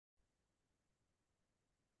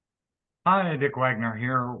Hi, Dick Wagner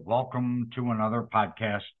here. Welcome to another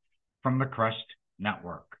podcast from the Crest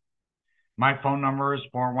Network. My phone number is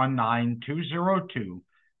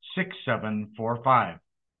 419-202-6745.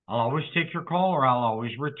 I'll always take your call or I'll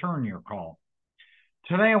always return your call.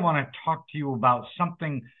 Today I want to talk to you about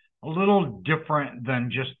something a little different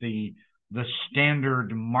than just the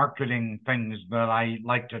standard marketing things that I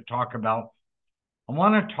like to talk about. I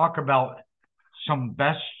want to talk about some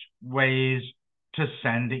best ways to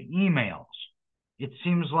send emails. It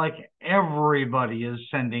seems like everybody is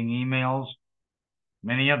sending emails.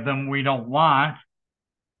 Many of them we don't want.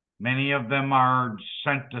 Many of them are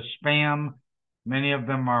sent to spam. Many of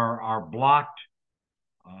them are blocked.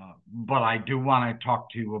 But I do want to talk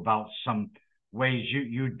to you about some ways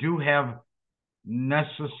you do have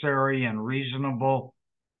necessary and reasonable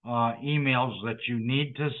emails that you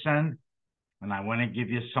need to send. And I want to give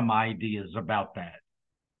you some ideas about that.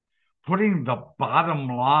 Putting the bottom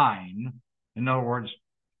line, in other words,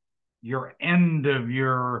 your end of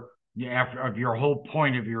your whole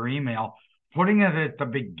point of your email, putting it at the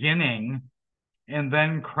beginning and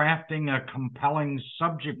then crafting a compelling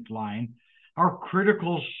subject line are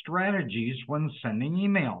critical strategies when sending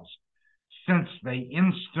emails, since they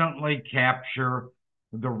instantly capture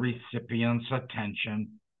the recipient's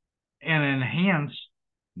attention and enhance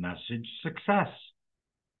message success.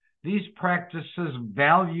 These practices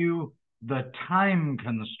value the time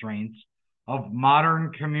constraints of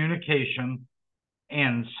modern communication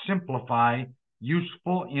and simplify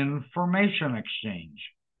useful information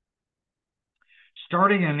exchange.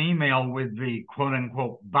 Starting an email with the quote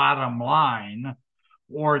unquote bottom line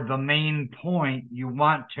or the main point you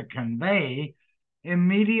want to convey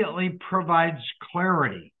immediately provides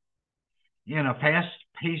clarity. In a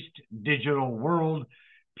fast-paced digital world,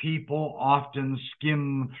 people often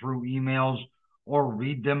skim through emails or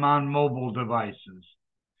read them on mobile devices.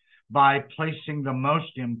 By placing the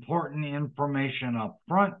most important information up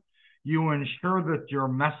front, you ensure that your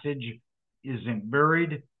message isn't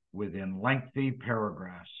buried within lengthy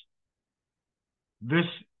paragraphs. This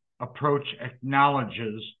approach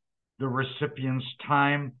acknowledges the recipient's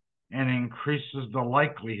time and increases the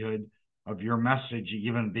likelihood of your message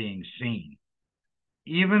even being seen,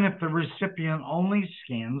 even if the recipient only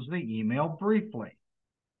scans the email briefly.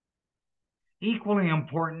 Equally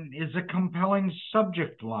important is a compelling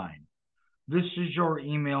subject line. This is your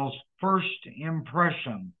email's first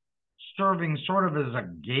impression, serving sort of as a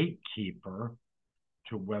gatekeeper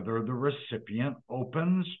to whether the recipient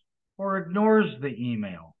opens or ignores the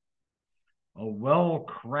email. A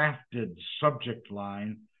well-crafted subject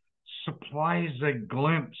line supplies a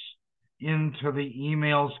glimpse into the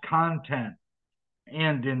email's content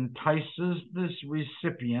and entices this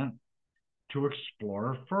recipient to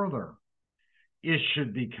explore further. It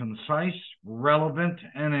should be concise, relevant,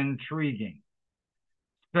 and intriguing,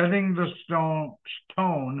 setting the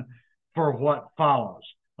tone for what follows.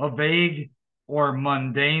 A vague or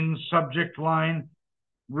mundane subject line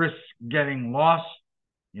risks getting lost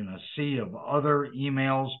in a sea of other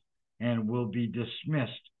emails and will be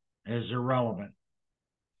dismissed as irrelevant.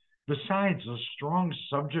 Besides, a strong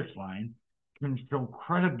subject line can show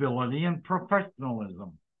credibility and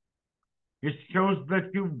professionalism. It shows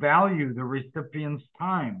that you value the recipient's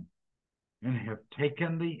time and have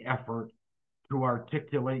taken the effort to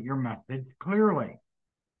articulate your message clearly.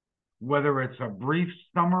 Whether it's a brief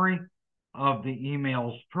summary of the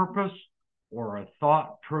email's purpose or a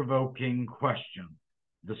thought-provoking question,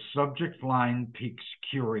 the subject line piques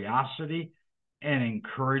curiosity and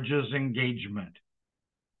encourages engagement.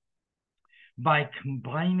 By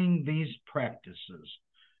combining these practices,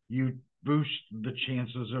 you boost the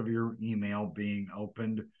chances of your email being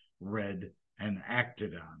opened, read, and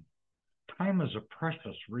acted on. Time is a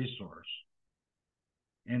precious resource,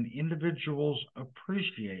 and individuals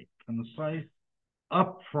appreciate concise,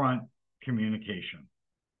 upfront communication.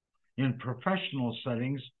 In professional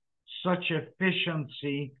settings, such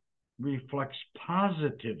efficiency reflects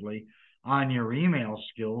positively on your email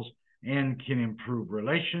skills and can improve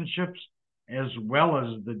relationships as well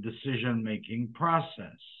as the decision-making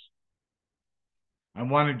process. I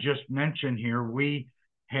want to just mention here, we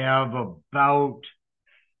have about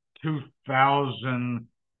 2,000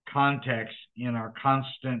 contacts in our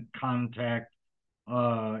constant contact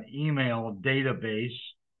email database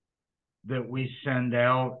that we send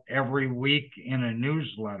out every week in a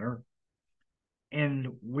newsletter.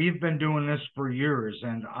 And we've been doing this for years,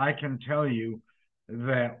 and I can tell you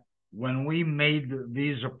that when we made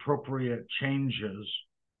these appropriate changes,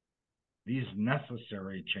 these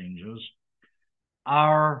necessary changes,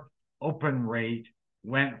 our open rate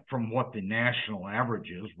went from what the national average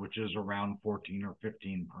is, which is around 14 or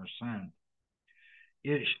 15%.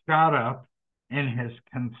 It shot up and has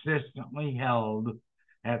consistently held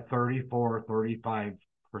at 34, 35%.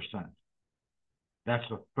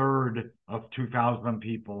 That's a third of 2,000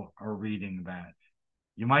 people are reading that.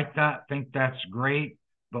 You might not think that's great,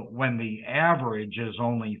 but when the average is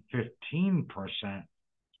only 15%,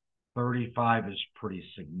 35 is pretty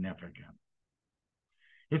significant.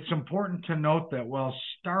 It's important to note that while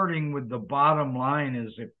starting with the bottom line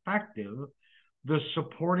is effective, the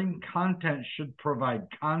supporting content should provide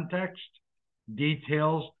context,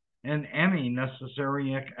 details, and any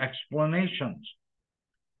necessary explanations.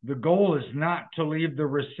 The goal is not to leave the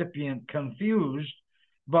recipient confused,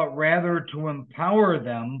 but rather to empower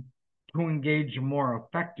them to engage more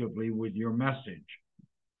effectively with your message.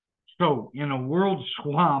 So, in a world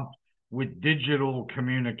swamped with digital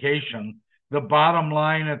communication, the bottom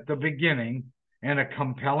line at the beginning and a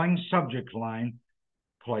compelling subject line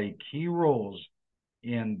play key roles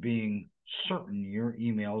in being certain your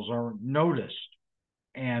emails are noticed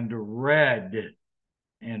and read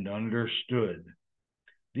and understood.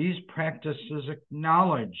 These practices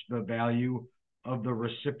acknowledge the value of the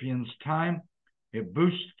recipient's time. It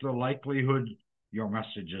boosts the likelihood your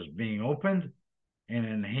message is being opened and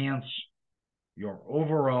enhance your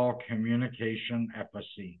overall communication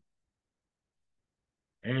efficacy.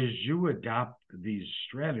 As you adopt these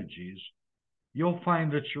strategies, you'll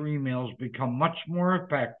find that your emails become much more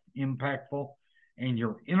impactful and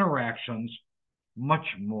your interactions much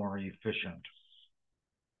more efficient.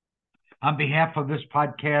 On behalf of this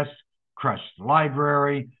podcast, Crest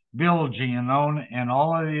Library, Bill Giannone, and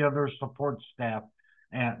all of the other support staff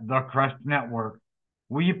at the Crest Network,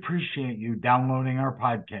 we appreciate you downloading our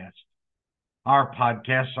podcast. Our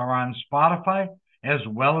podcasts are on Spotify as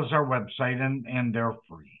well as our website, and they're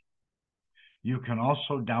free. You can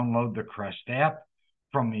also download the Crest app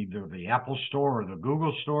from either the Apple Store or the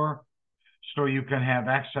Google Store, so you can have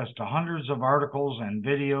access to hundreds of articles and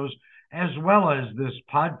videos, as well as this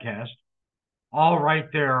podcast, all right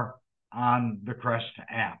there on the Crest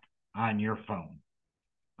app on your phone.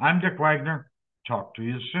 I'm Dick Wagner. Talk to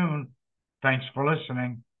you soon. Thanks for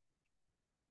listening.